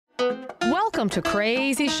Welcome to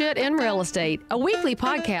Crazy Shit in Real Estate, a weekly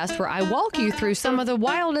podcast where I walk you through some of the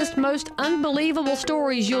wildest, most unbelievable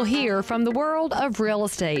stories you'll hear from the world of real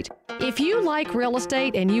estate. If you like real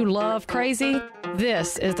estate and you love crazy,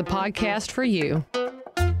 this is the podcast for you.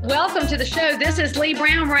 Welcome to the show. This is Leigh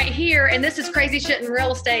Brown right here, and this is Crazy Shit in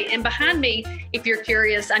Real Estate. And behind me, if you're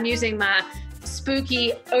curious, I'm using my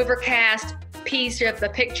spooky, overcast piece of the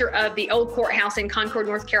picture of the old courthouse in Concord,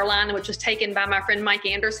 North Carolina, which was taken by my friend Mike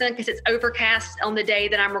Anderson because it's overcast on the day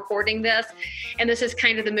that I'm recording this. And this is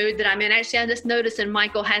kind of the mood that I'm in. Actually, I just noticed, and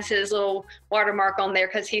Michael has his little watermark on there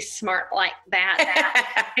because he's smart like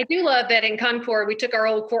that. I do love that in Concord, we took our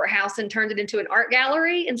old courthouse and turned it into an art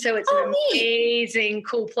gallery. And so it's an amazing,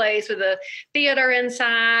 cool place with a theater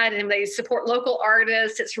inside, and they support local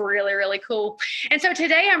artists. It's really, really cool. And so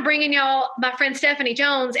today I'm bringing y'all my friend Stephanie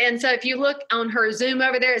Jones. And so if you look on her Zoom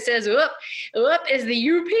over there, it says UP is the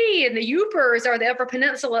UP, and the Uppers are the Upper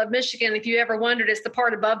Peninsula of Michigan. If you ever wondered, it's the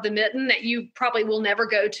part above the mitten that you probably will never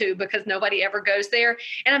go to because nobody ever goes there.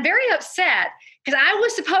 And I'm very upset because I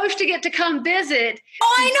was supposed to get to come visit.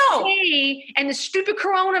 Oh, I know. And the stupid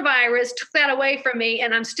coronavirus took that away from me,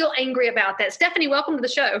 and I'm still angry about that. Stephanie, welcome to the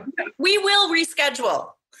show. We will reschedule.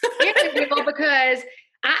 Yeah, we will, because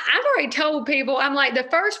I've already told people, I'm like, the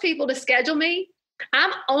first people to schedule me,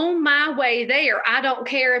 I'm on my way there. I don't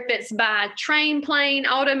care if it's by train, plane,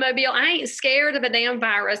 automobile. I ain't scared of a damn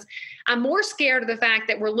virus. I'm more scared of the fact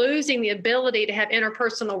that we're losing the ability to have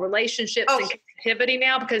interpersonal relationships and connectivity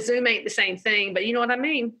now because Zoom ain't the same thing. But you know what I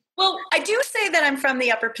mean? Well, I do say that I'm from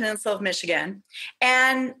the Upper Peninsula of Michigan.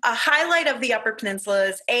 And a highlight of the Upper Peninsula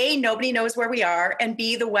is A, nobody knows where we are, and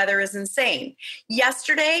B, the weather is insane.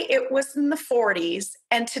 Yesterday, it was in the 40s,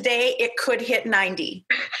 and today it could hit 90.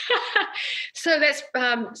 So that's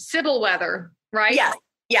Sybil weather, right?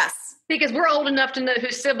 Yes. Because we're old enough to know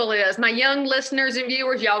who Sybil is. My young listeners and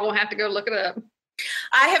viewers, y'all gonna have to go look it up.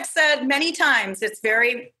 I have said many times it's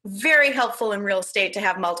very, very helpful in real estate to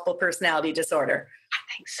have multiple personality disorder. I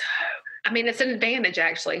think so. I mean, it's an advantage,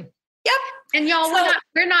 actually. Yep. And y'all,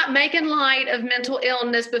 we're not making light of mental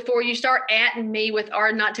illness before you start atting me with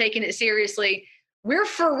our not taking it seriously. We're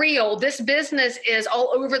for real. This business is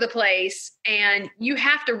all over the place, and you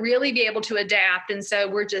have to really be able to adapt. And so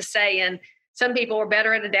we're just saying some people are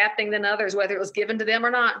better at adapting than others, whether it was given to them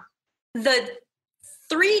or not. The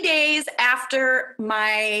 3 days after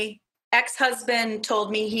my ex-husband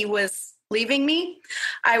told me he was leaving me,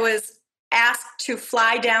 I was asked to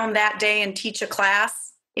fly down that day and teach a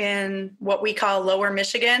class in what we call Lower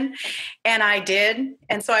Michigan. And I did.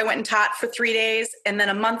 And so I went and taught for 3 days. And then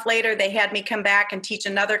a month later, they had me come back and teach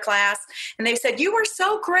another class. And they said, "You were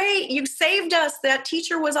so great. You saved us. That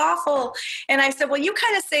teacher was awful." And I said, "Well, you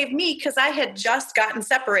kind of saved me because I had just gotten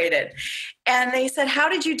separated." And they said, "How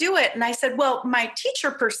did you do it?" And I said, "Well, my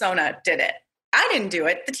teacher persona did it. I didn't do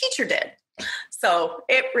it. The teacher did." So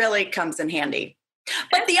it really comes in handy.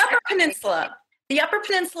 But the Upper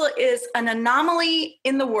Peninsula is an anomaly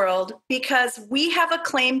in the world because we have a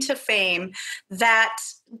claim to fame that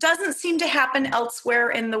doesn't seem to happen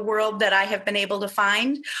elsewhere in the world that I have been able to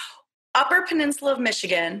find. Upper Peninsula of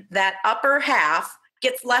Michigan, that upper half,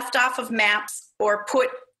 gets left off of maps or put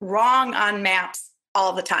wrong on maps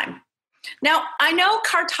all the time. Now, I know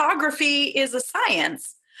cartography is a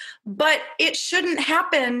science, but it shouldn't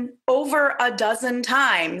happen over a dozen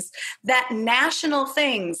times that national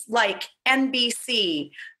things like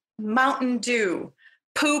NBC, Mountain Dew,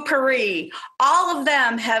 Poo-Pourri, all of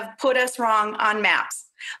them have put us wrong on maps.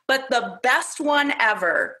 But the best one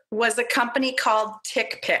ever was a company called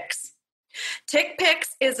TickPick. TickPick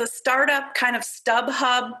is a startup kind of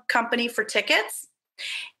StubHub company for tickets.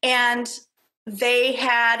 And they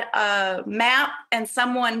had a map, and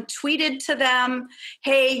someone tweeted to them,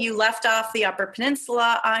 "Hey, you left off the Upper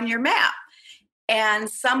Peninsula on your map." And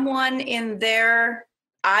someone in their,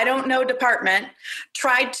 I don't know, department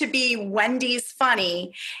tried to be Wendy's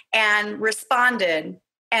funny and responded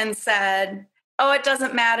and said, "Oh, it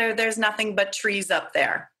doesn't matter. There's nothing but trees up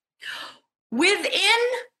there." Within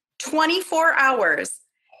 24 hours,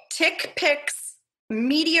 TickPick's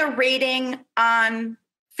media rating on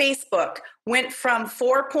Facebook went from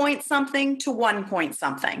 4 point something to 1 point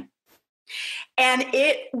something. And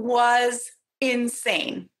it was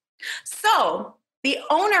insane. So the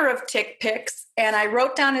owner of TickPick, and I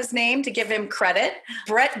wrote down his name to give him credit,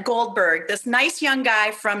 Brett Goldberg, this nice young guy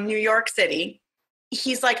from New York City.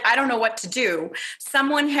 He's like, "I don't know what to do."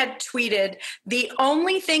 Someone had tweeted, "The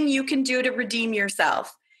only thing you can do to redeem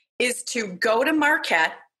yourself is to go to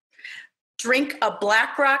Marquette, drink a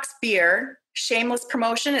Black Rocks beer, shameless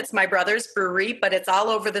promotion. It's my brother's brewery, but it's all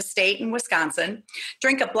over the state in Wisconsin.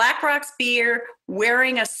 Drink a Black Rocks beer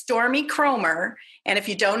wearing a Stormy Cromer. And if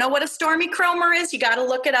you don't know what a Stormy Cromer is, you got to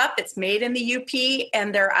look it up. It's made in the UP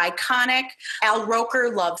and they're iconic. Al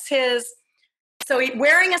Roker loves his. So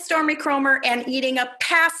wearing a Stormy Cromer and eating a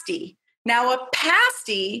pasty. Now, a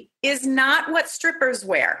pasty is not what strippers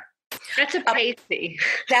wear. That's a pasty.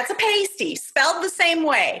 That's a pasty, spelled the same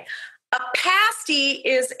way. A pasty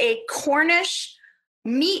is a Cornish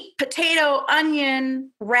meat, potato,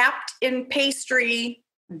 onion wrapped in pastry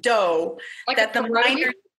dough. Like that the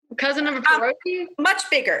minor cousin of a pierogi? Much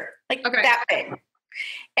bigger, like that big.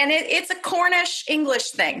 And it's a Cornish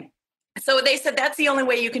English thing. So they said that's the only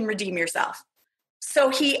way you can redeem yourself. So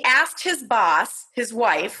he asked his boss, his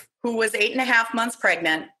wife, who was 8.5 months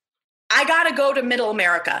pregnant, I got to go to Middle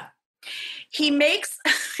America. He makes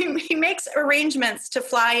arrangements to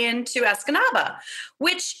fly into Escanaba,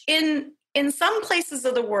 which in some places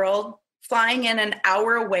of the world, flying in an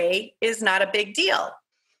hour away is not a big deal.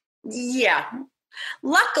 Yeah.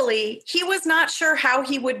 Luckily, he was not sure how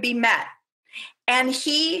he would be met. And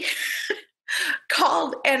he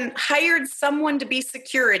called and hired someone to be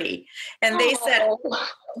security. And they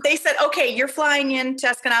said, okay, you're flying into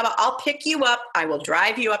Escanaba. I'll pick you up. I will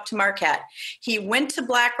drive you up to Marquette. He went to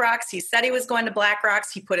Black Rocks. He said he was going to Black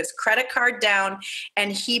Rocks. He put his credit card down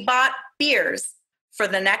and he bought beers for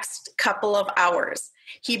the next couple of hours.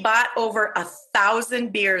 He bought over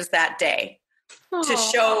 1,000 beers that day to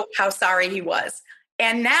show how sorry he was.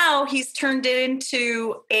 And now he's turned it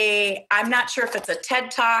into I'm not sure if it's a TED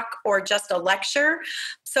Talk or just a lecture.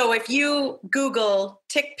 So if you Google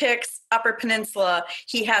TickPick's Upper Peninsula,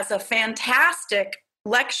 he has a fantastic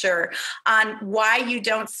lecture on why you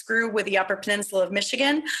don't screw with the Upper Peninsula of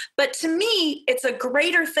Michigan. But to me, it's a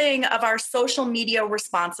greater thing of our social media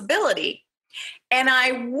responsibility. And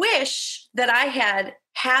I wish that I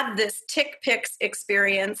had this TickPick's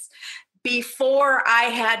experience before I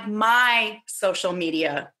had my social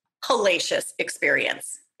media hellacious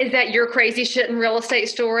experience. Is that your crazy shit in real estate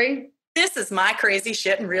story? This is my crazy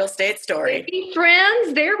shit in real estate story. Hey,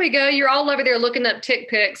 friends, there we go. You're all over there looking up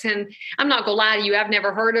TickPicks. And I'm not going to lie to you, I've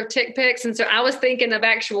never heard of TickPicks. And so I was thinking of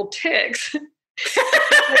actual ticks.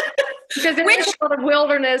 Because there's a lot of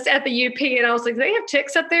wilderness at the UP. And I was like, they have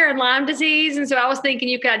ticks up there and Lyme disease. And so I was thinking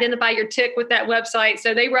you could identify your tick with that website.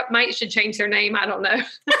 So they should change their name. I don't know.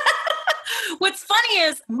 What's funny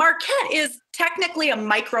is Marquette is technically a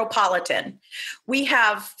micropolitan. We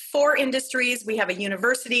have 4 industries. We have a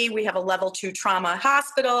university. We have a level 2 trauma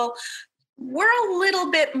hospital. We're a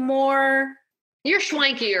little bit more... You're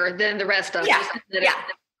schwankier than the rest of us. Yeah.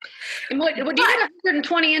 And do you get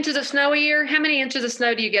 120 inches of snow a year? How many inches of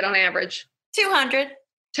snow do you get on average? 200.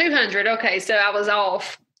 200. Okay, so I was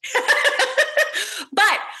off.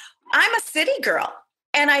 But I'm a city girl.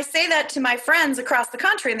 And I say that to my friends across the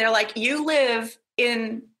country, and they're like, you live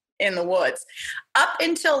in the woods. Up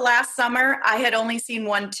until last summer, I had only seen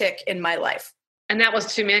 1 tick in my life. And that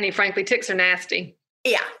was too many, frankly. Ticks are nasty.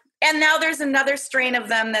 Yeah. And now there's another strain of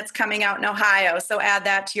them that's coming out in Ohio. So add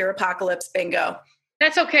that to your apocalypse bingo.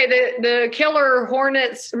 That's okay. The killer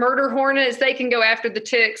hornets, murder hornets, they can go after the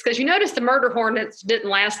ticks. Because you notice the murder hornets didn't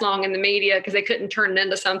last long in the media because they couldn't turn it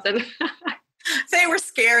into something. They were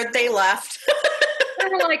scared. They left. They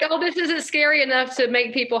were like, oh, this isn't scary enough to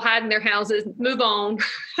make people hide in their houses. Move on.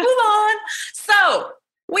 Move on. So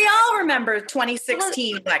we all remember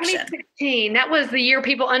 2016 election. 2016. That was the year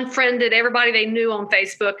people unfriended everybody they knew on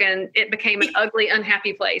Facebook, and it became an ugly,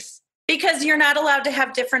 unhappy place. Because you're not allowed to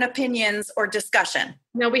have different opinions or discussion.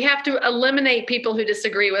 No, we have to eliminate people who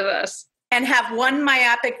disagree with us. And have one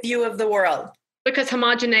myopic view of the world. Because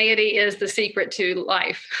homogeneity is the secret to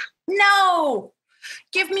life. No!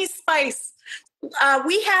 Give me spice.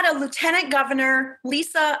 We had a lieutenant governor,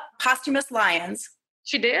 Lisa Posthumous Lyons.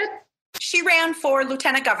 She did? She ran for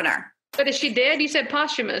lieutenant governor. But is she dead? You said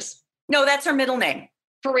posthumous. No, that's her middle name.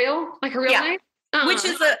 For real? Like her real name?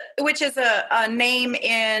 Which is a name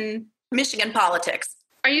in Michigan politics.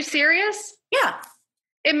 Are you serious? Yeah.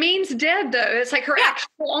 It means dead, though. It's like her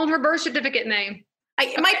actual on her birth certificate name.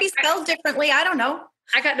 It might be spelled differently. I don't know.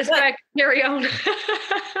 I got distracted. Carry on.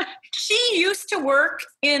 She used to work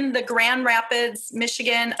in the Grand Rapids,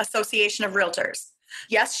 Michigan Association of Realtors.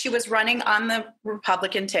 Yes, she was running on the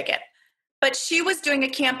Republican ticket. But she was doing a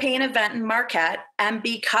campaign event in Marquette. And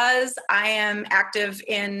because I am active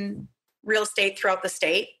in real estate throughout the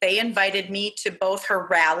state, they invited me to both her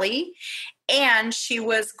rally, and she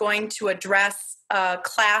was going to address a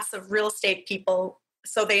class of real estate people.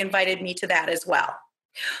 So they invited me to that as well.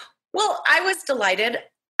 Well, I was delighted.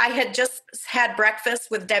 I had just had breakfast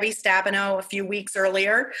with Debbie Stabenow a few weeks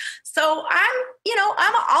earlier. So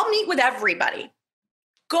I'll meet with everybody.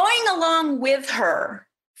 Going along with her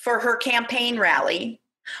for her campaign rally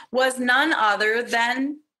was none other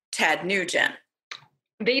than Ted Nugent.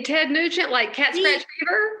 The Ted Nugent, like cat scratch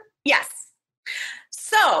fever? Yes.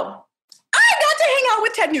 So I got to hang out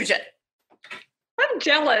with Ted Nugent. I'm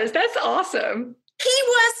jealous. That's awesome. He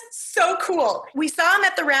was so cool. We saw him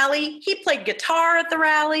at the rally. He played guitar at the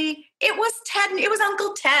rally. It was Ted. It was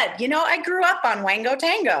Uncle Ted. I grew up on Wango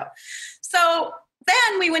Tango. So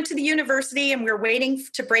then we went to the university and we were waiting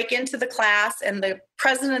to break into the class, and the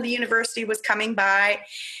president of the university was coming by.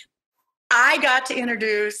 I got to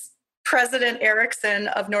introduce President Erickson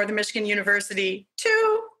of Northern Michigan University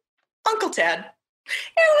to Uncle Ted.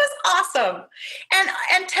 It was awesome.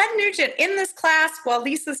 And Ted Nugent in this class, while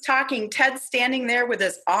Lisa's talking, Ted's standing there with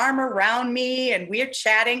his arm around me and we're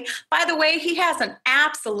chatting. By the way, he has an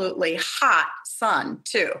absolutely hot son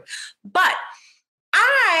too. But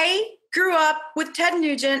I grew up with Ted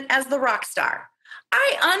Nugent as the rock star.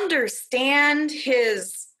 I understand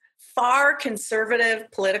his far conservative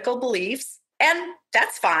political beliefs, and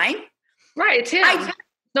that's fine. Right, it's him,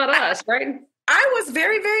 not us, right? I was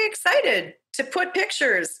very, very excited to put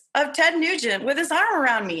pictures of Ted Nugent with his arm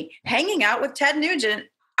around me, hanging out with Ted Nugent.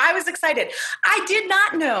 I was excited. I did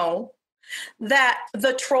not know that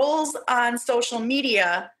the trolls on social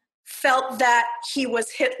media felt that he was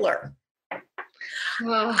Hitler.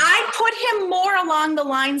 I put him more along the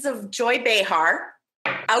lines of Joy Behar,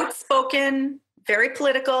 outspoken, very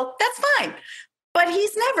political. That's fine. But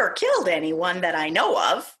he's never killed anyone that I know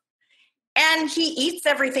of. And he eats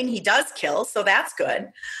everything he does kill, so that's good.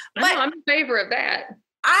 But I'm in favor of that.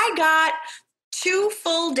 I got 2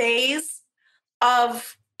 full days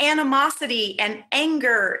of animosity and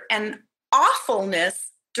anger and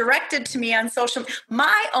awfulness directed to me on social media.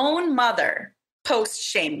 My own mother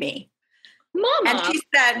post-shamed me. Mama.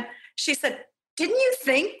 And she said, didn't you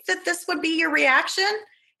think that this would be your reaction?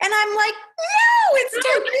 And I'm like, no, it's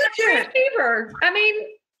Ted Nugent. Fever. I mean,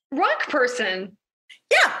 rock person.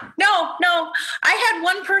 Yeah, no. I had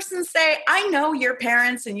one person say, I know your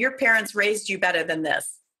parents and your parents raised you better than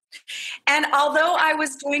this. And although I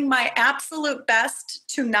was doing my absolute best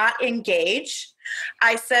to not engage,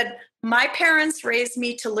 I said, my parents raised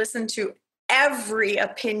me to listen to every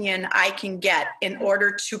opinion I can get in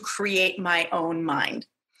order to create my own mind.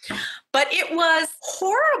 But it was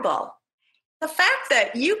horrible. The fact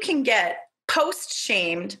that you can get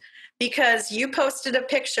post-shamed because you posted a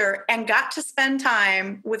picture and got to spend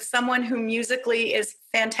time with someone who musically is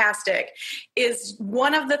fantastic is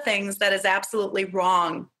one of the things that is absolutely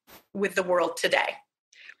wrong with the world today.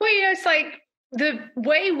 Well, it's like the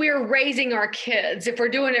way we're raising our kids, if we're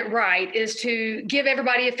doing it right, is to give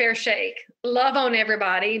everybody a fair shake. Love on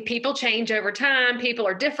everybody. People change over time. People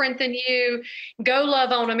are different than you. Go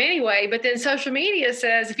love on them anyway. But then social media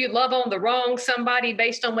says if you love on the wrong somebody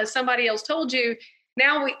based on what somebody else told you,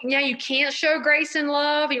 now you can't show grace and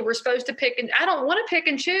love. You were supposed to pick, and I don't want to pick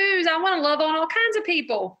and choose. I want to love on all kinds of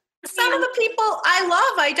people. Some of the people I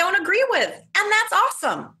love, I don't agree with, and that's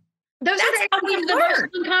awesome. That's are the most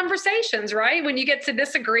fun conversations, right? When you get to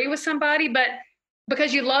disagree with somebody, but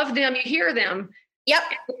because you love them, you hear them. Yep.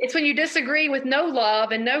 It's when you disagree with no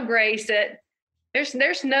love and no grace that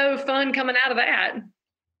there's no fun coming out of that.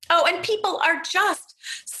 Oh, and people are just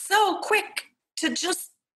so quick to just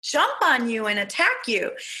jump on you and attack you.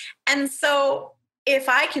 And so if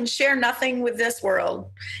I can share nothing with this world,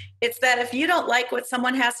 it's that if you don't like what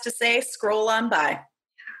someone has to say, scroll on by.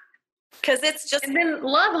 Because it's just... And then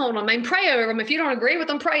love on them and pray over them. If you don't agree with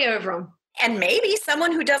them, pray over them. And maybe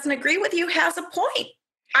someone who doesn't agree with you has a point.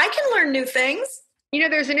 I can learn new things.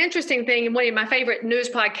 There's an interesting thing, and one of my favorite news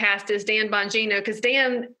podcasts is Dan Bongino, because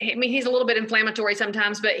Dan, he's a little bit inflammatory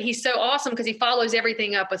sometimes, but he's so awesome because he follows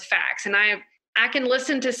everything up with facts. And I can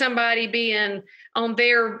listen to somebody being on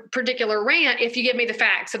their particular rant if you give me the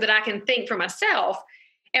facts so that I can think for myself.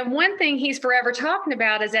 And one thing he's forever talking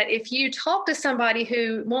about is that if you talk to somebody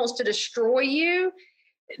who wants to destroy you,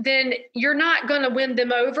 then you're not going to win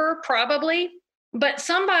them over, probably. But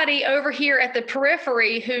somebody over here at the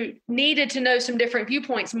periphery who needed to know some different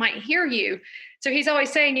viewpoints might hear you. So he's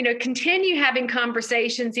always saying, continue having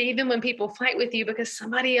conversations even when people fight with you because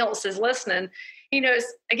somebody else is listening.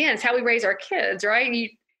 It's how we raise our kids,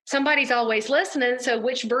 right? Somebody's always listening. So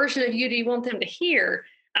which version of you do you want them to hear?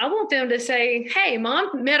 I want them to say, hey,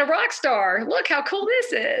 Mom, met a rock star. Look how cool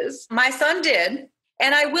this is. My son did.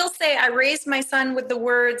 And I will say I raised my son with the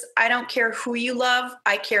words, I don't care who you love.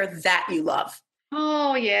 I care that you love.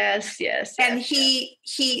 Oh, yes. And he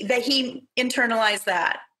internalized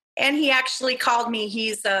that. And he actually called me.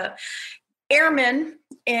 He's a airman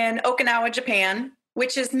in Okinawa, Japan,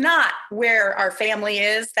 which is not where our family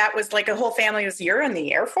is. That was like a whole family was, you're in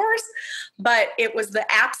the Air Force, but it was the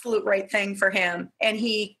absolute right thing for him. And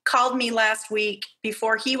he called me last week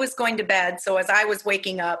before he was going to bed. So as I was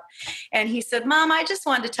waking up, and he said, Mom, I just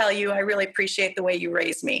wanted to tell you, I really appreciate the way you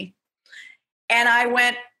raised me. And I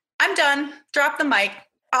went, I'm done. Drop the mic.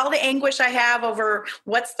 All the anguish I have over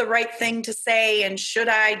what's the right thing to say and should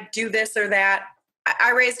I do this or that.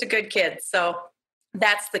 I raised a good kid. So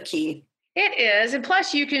that's the key. It is. And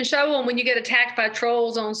plus you can show them when you get attacked by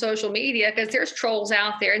trolls on social media, because there's trolls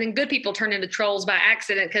out there, and then good people turn into trolls by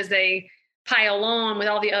accident because they pile on with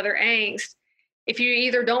all the other angst. If you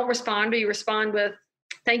either don't respond or you respond with,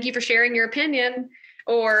 thank you for sharing your opinion,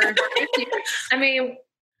 or thank you. I mean,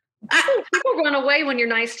 people run away when you're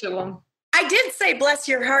nice to them. I did say bless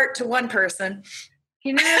your heart to one person.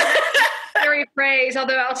 You know, scary phrase.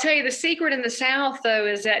 Although I'll tell you, the secret in the South, though,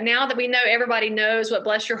 is that now that we know everybody knows what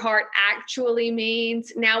bless your heart actually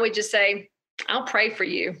means, now we just say, I'll pray for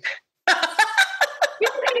you.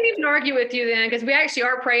 People can't even argue with you then, because we actually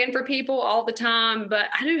are praying for people all the time. But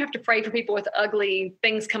I do have to pray for people with ugly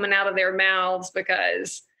things coming out of their mouths,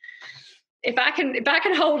 because if I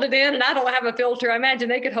can hold it in and I don't have a filter, I imagine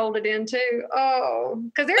they could hold it in too. Oh,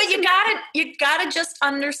 because you gotta just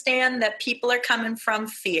understand that people are coming from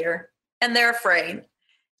fear and they're afraid.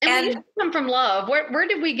 And we come from love. Where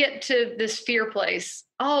did we get to this fear place?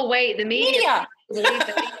 Oh, wait, the media.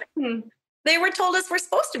 They were told us we're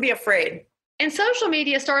supposed to be afraid. And social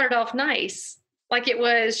media started off nice. Like it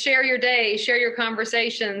was share your day, share your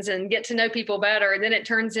conversations, and get to know people better. And then it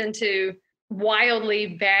turns into wildly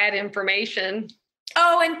bad information.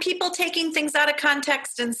 Oh, and people taking things out of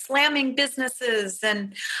context and slamming businesses.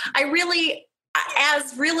 And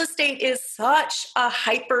as real estate is such a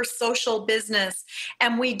hyper social business,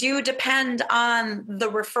 and we do depend on the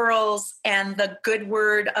referrals and the good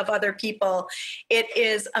word of other people, it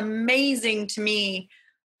is amazing to me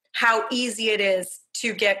how easy it is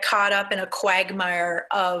to get caught up in a quagmire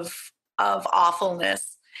of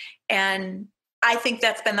awfulness. And I think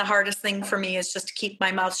that's been the hardest thing for me, is just to keep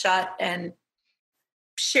my mouth shut and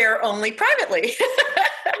share only privately.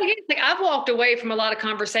 I've walked away from a lot of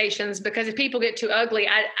conversations because if people get too ugly,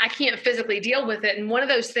 I can't physically deal with it. And one of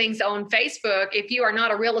those things on Facebook, if you are not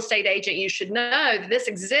a real estate agent, you should know that this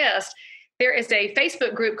exists. There is a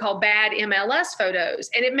Facebook group called Bad MLS Photos.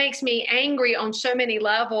 And it makes me angry on so many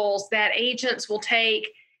levels that agents will take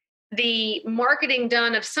the marketing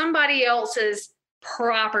done of somebody else's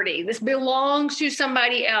property. This belongs to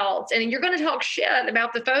somebody else. And you're going to talk shit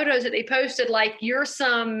about the photos that they posted like you're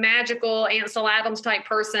some magical Ansel Adams type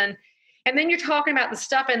person. And then you're talking about the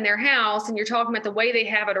stuff in their house, and you're talking about the way they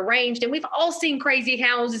have it arranged. And we've all seen crazy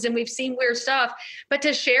houses and we've seen weird stuff, but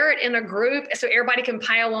to share it in a group so everybody can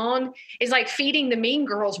pile on is like feeding the mean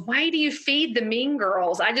girls. Why do you feed the mean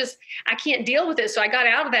girls? I can't deal with it. So I got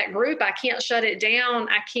out of that group. I can't shut it down.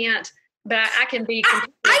 I can't. But I can be.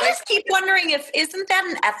 I just keep wondering isn't that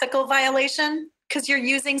an ethical violation because you're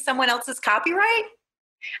using someone else's copyright?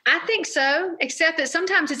 I think so, except that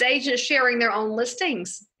sometimes it's agents sharing their own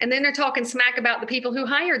listings, and then they're talking smack about the people who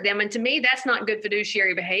hired them. And to me, that's not good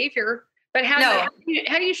fiduciary behavior. But how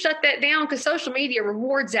do you shut that down? Because social media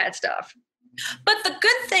rewards that stuff. But the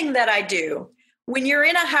good thing that I do, when you're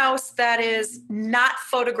in a house that is not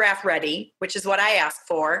photograph ready, which is what I ask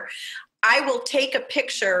for, I will take a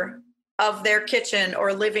picture of their kitchen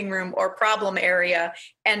or living room or problem area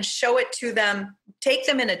and show it to them, take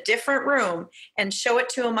them in a different room and show it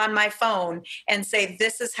to them on my phone and say,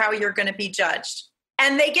 this is how you're going to be judged.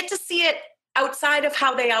 And they get to see it outside of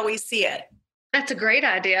how they always see it. That's a great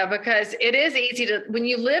idea, because it is easy to, when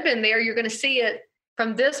you live in there, you're going to see it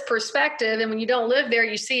from this perspective. And when you don't live there,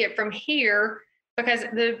 you see it from here, because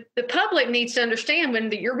the public needs to understand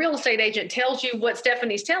when your real estate agent tells you what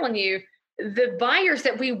Stephanie's telling you. The buyers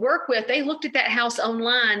that we work with, they looked at that house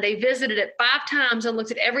online. They visited it 5 times and looked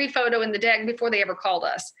at every photo in the deck before they ever called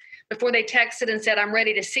us, before they texted and said, I'm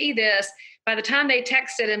ready to see this. By the time they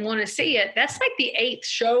texted and want to see it, that's like the 8th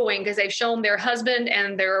showing, because they've shown their husband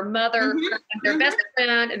and their mother and their best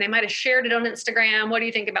friend, and they might have shared it on Instagram. What do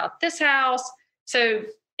you think about this house? So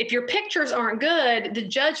if your pictures aren't good, the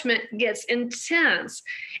judgment gets intense.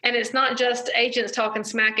 And it's not just agents talking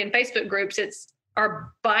smack in Facebook groups. It's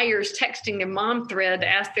our buyers texting their mom thread to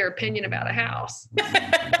ask their opinion about a house.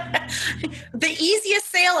 The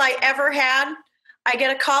easiest sale I ever had, I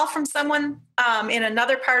get a call from someone in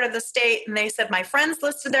another part of the state, and they said, my friends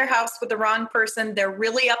listed their house with the wrong person. They're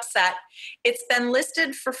really upset. It's been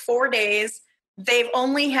listed for 4 days. They've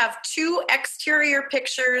only have 2 exterior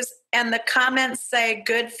pictures and the comments say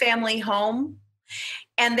good family home.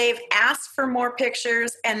 And they've asked for more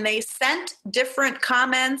pictures, and they sent different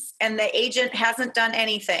comments, and the agent hasn't done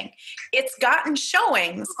anything. It's gotten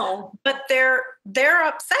showings, but they're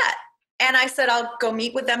upset. And I said, I'll go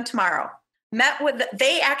meet with them tomorrow.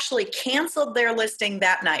 They actually canceled their listing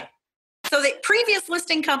that night. So the previous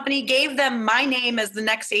listing company gave them my name as the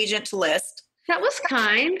next agent to list. That was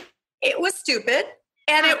kind. It was stupid.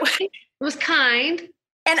 And it was kind.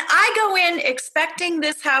 And I go in expecting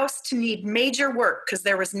this house to need major work because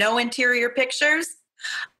there was no interior pictures.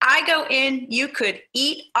 I go in, you could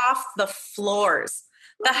eat off the floors.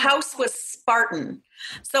 The house was Spartan.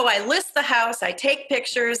 So I list the house, I take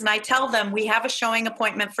pictures, and I tell them we have a showing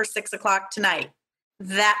appointment for 6:00 tonight.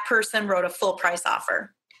 That person wrote a full price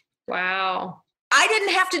offer. Wow. I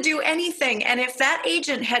didn't have to do anything. And if that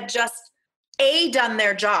agent had just A, done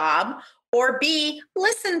their job, or B,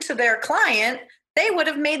 listened to their client, they would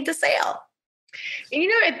have made the sale. You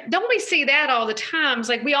know, don't we see that all the time? It's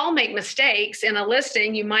like we all make mistakes in a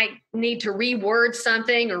listing. You might need to reword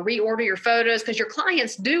something or reorder your photos because your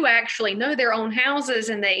clients do actually know their own houses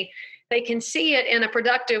and they can see it in a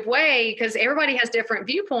productive way because everybody has different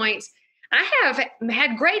viewpoints. I have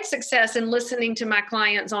had great success in listening to my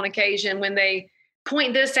clients on occasion when they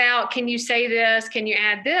point this out. Can you say this? Can you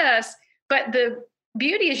add this? But the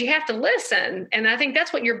beauty is you have to listen. And I think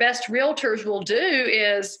that's what your best realtors will do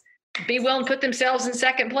is be willing to put themselves in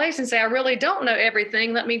second place and say, I really don't know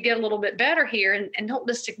everything. Let me get a little bit better here and don't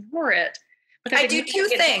just ignore it. I do two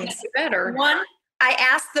things. Better. One, I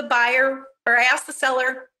ask the buyer or I ask the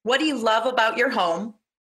seller, what do you love about your home?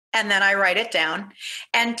 And then I write it down.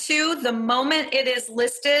 And two, the moment it is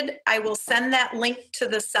listed, I will send that link to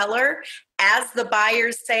the seller as the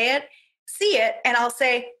buyers see it, and I'll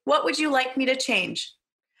say, what would you like me to change?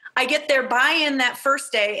 I get their buy-in that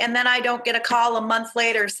first day, and then I don't get a call a month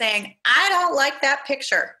later saying, I don't like that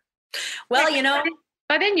picture. Well, you know.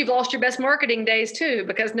 By then you've lost your best marketing days too,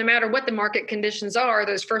 because no matter what the market conditions are,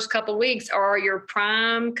 those first couple of weeks are your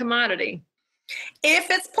prime commodity. If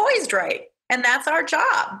it's poised right, and that's our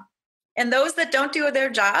job. And those that don't do their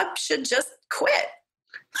job should just quit.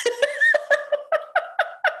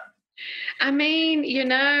 I mean, you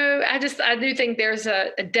know, I do think there's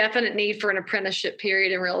a definite need for an apprenticeship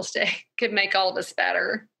period in real estate. Could make all of us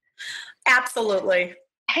better. Absolutely.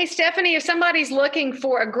 Hey, Stephanie, if somebody's looking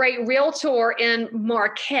for a great realtor in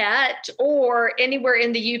Marquette or anywhere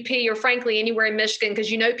in the UP or frankly anywhere in Michigan, because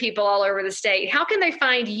you know people all over the state, how can they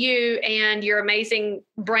find you and your amazing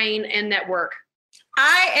brain and network?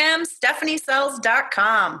 I am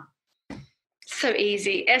stephaniesells.com. So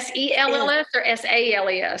easy. SELLS or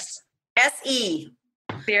SALES? SE.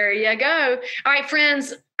 There you go. All right,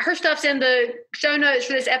 friends, her stuff's in the show notes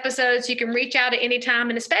for this episode, so you can reach out at any time.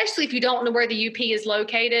 And especially if you don't know where the UP is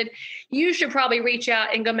located, you should probably reach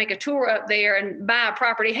out and go make a tour up there and buy a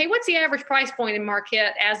property. Hey, what's the average price point in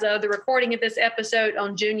Marquette as of the recording of this episode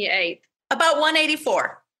on June 8th? About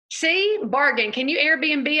 $184. See? Bargain. Can you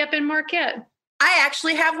Airbnb up in Marquette? I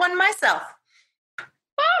actually have one myself.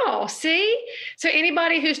 Oh, see? So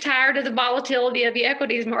anybody who's tired of the volatility of the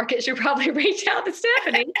equities market should probably reach out to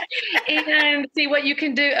Stephanie and see what you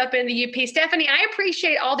can do up in the UP. Stephanie, I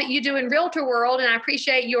appreciate all that you do in Realtor World, and I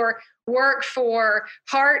appreciate your work for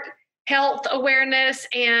heart health awareness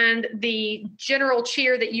and the general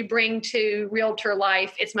cheer that you bring to Realtor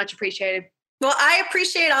life. It's much appreciated. Well, I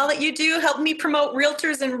appreciate all that you do. Help me promote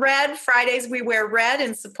Realtors in Red. Fridays we wear red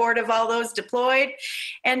in support of all those deployed.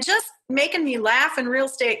 And just making me laugh in real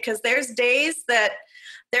estate because there's days that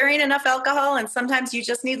there ain't enough alcohol and sometimes you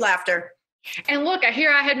just need laughter. And look, I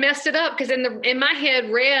had messed it up because in my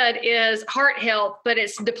head, red is heart health, but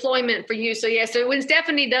it's deployment for you. So yeah, so when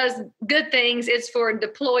Stephanie does good things, it's for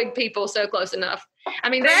deployed people. So close enough. I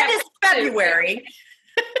mean, red is February.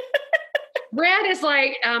 Red is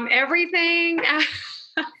like everything.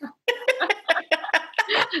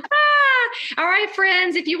 All right,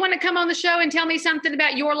 friends, if you want to come on the show and tell me something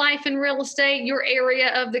about your life in real estate, your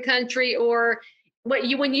area of the country, or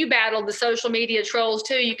when you battle the social media trolls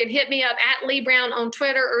too, you can hit me up at Leigh Brown on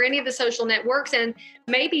Twitter or any of the social networks. And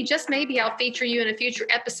maybe, just maybe, I'll feature you in a future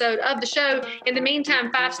episode of the show. In the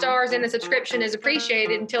meantime, 5 stars and a subscription is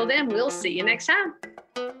appreciated. Until then, we'll see you next time.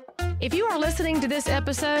 If you are listening to this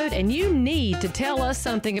episode and you need to tell us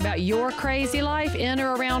something about your crazy life in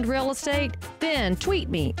or around real estate, then tweet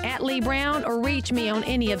me at Leigh Brown or reach me on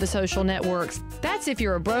any of the social networks. That's if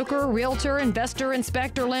you're a broker, realtor, investor,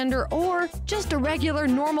 inspector, lender, or just a regular,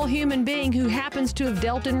 normal human being who happens to have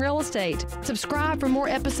dealt in real estate. Subscribe for more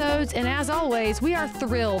episodes, and as always, we are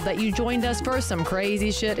thrilled that you joined us for some crazy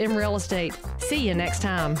shit in real estate. See you next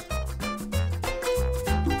time.